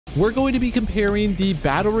we're going to be comparing the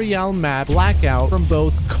Battle Royale map Blackout from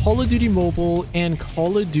both Call of Duty Mobile and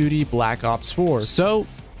Call of Duty Black Ops 4. So,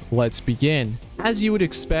 let's begin. As you would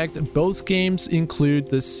expect, both games include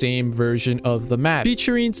the same version of the map,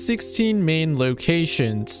 featuring 16 main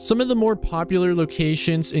locations. Some of the more popular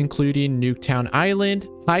locations including Nuketown Island,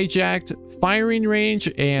 Hijacked, Firing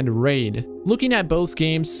Range, and Raid. Looking at both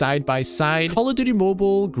games side by side, Call of Duty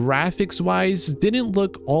Mobile, graphics-wise, didn't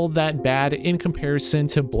look all that bad in comparison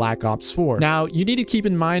to Black Ops 4. Now, you need to keep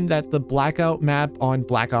in mind that the Blackout map on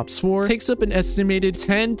Black Ops 4 takes up an estimated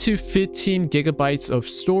 10 to 15 gigabytes of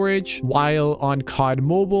storage, while on COD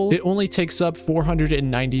Mobile, it only takes up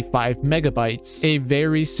 495 megabytes, a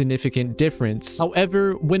very significant difference.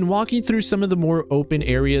 However, when walking through some of the more open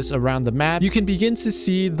areas around the map, you can begin to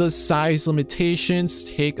see the size limitations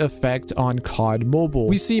take effect on COD Mobile.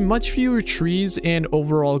 We see much fewer trees and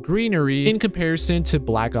overall greenery in comparison to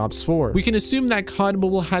Black Ops 4. We can assume that COD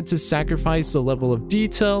Mobile had to sacrifice the level of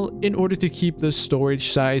detail in order to keep the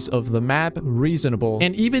storage size of the map reasonable.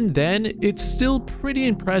 And even then, it's still pretty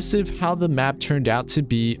impressive how the map turned out to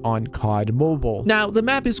be on COD Mobile. Now, the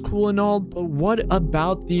map is cool and all, but what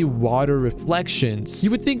about the water reflections?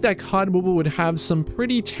 You would think that COD Mobile would have some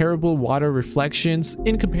pretty terrible water reflections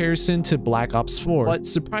in comparison to Black Ops 4, but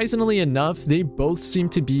surprisingly enough, they both seem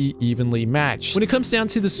to be evenly matched. When it comes down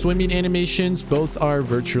to the swimming animations, both are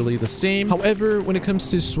virtually the same. However, when it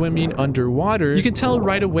comes to swimming underwater, you can tell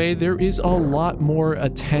right away there is a lot more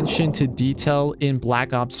attention to detail in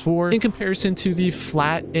Black Ops 4 in comparison to the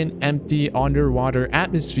flat and empty underwater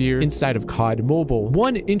atmosphere inside of COD Mobile.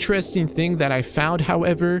 One interesting thing that I found,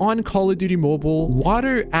 however, on Call of Duty Mobile,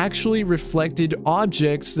 water actually reflected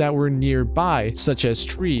objects that were nearby, such as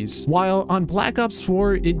trees, while on Black Ops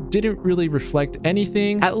 4, it didn't really reflect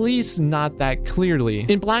anything, at least not that clearly.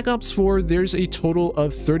 In Black Ops 4, there's a total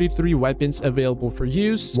of 33 weapons available for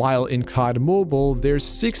use, while in COD Mobile, there's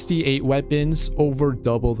 68 weapons, over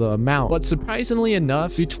double the amount. But surprisingly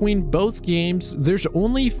enough, between both games, there's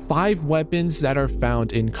only 5 weapons that are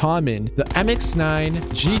found in common: the MX-9,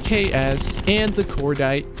 GKS, and the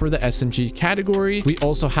Cordite for the SMG category. We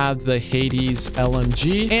also have the Hades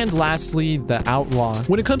LMG, and lastly, the Outlaw.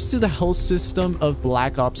 When it comes to the health system of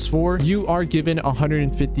Black Ops 4, you are given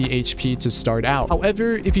 150 HP to start out.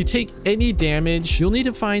 However, if you take any damage, you'll need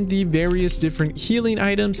to find the various different healing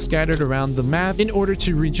items scattered around the map in order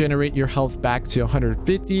to regenerate your health back to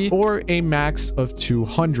 150 or a max of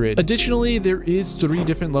 200. Additionally, there is 3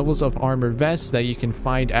 different levels of armor vests that you can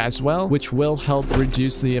find as well, which will help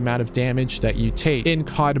reduce the amount of damage that you take. In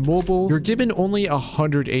COD Mobile, you're given only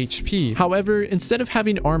 100 HP. However, instead of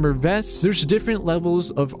having armor vests, there's different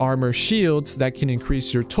levels of armor shields that can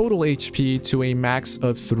increase your total HP to a max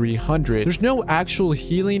of 300. There's no actual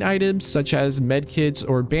healing items such as medkits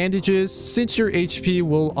or bandages, since your HP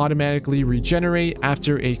will automatically regenerate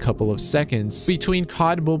after a couple of seconds. Between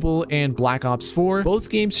COD Mobile and Black Ops 4, both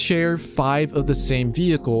games share 5 of the same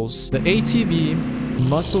vehicles: the ATV,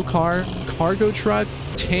 muscle car, cargo truck,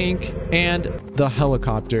 tank, and the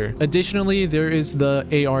helicopter. Additionally, there is the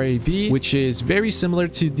ARAV, which is very similar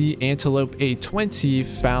to the Antelope A20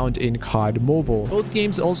 found in COD Mobile. Both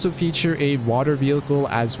games also feature a water vehicle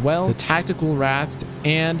as well, the tactical raft,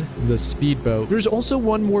 and the speedboat. There's also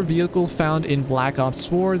one more vehicle found in Black Ops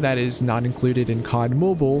 4 that is not included in COD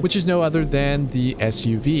Mobile, which is no other than the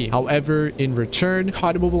SUV. However, in return,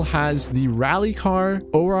 COD Mobile has the rally car,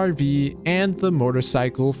 ORV, and the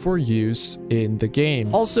motorcycle for use in the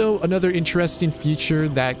game. Also, another interesting feature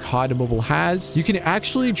that COD Mobile has, you can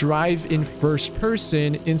actually drive in first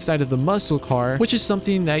person inside of the muscle car, which is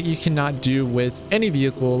something that you cannot do with any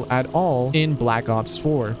vehicle at all in Black Ops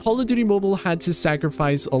 4. Call of Duty Mobile had to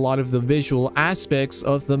sacrifice a lot of the visual aspects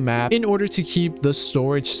of the map in order to keep the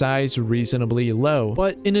storage size reasonably low.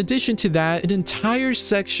 But in addition to that, an entire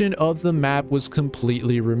section of the map was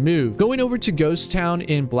completely removed. Going over to Ghost Town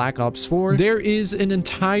in Black Ops 4, there is an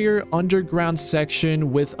entire underground section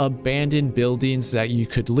with abandoned buildings that you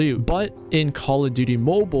could loot. But in Call of Duty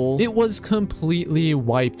Mobile, it was completely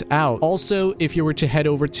wiped out. Also, if you were to head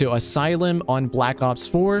over to Asylum on Black Ops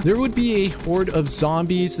 4, there would be a horde of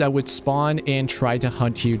zombies that would spawn and try to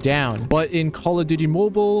hunt you down. But in Call of Duty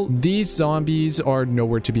Mobile, these zombies are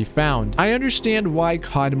nowhere to be found. I understand why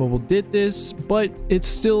COD Mobile did this, but it's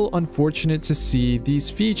still unfortunate to see these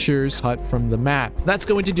features cut from the map. That's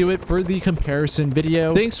going to do it for the comparison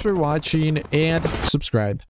video. Thanks for watching and subscribe.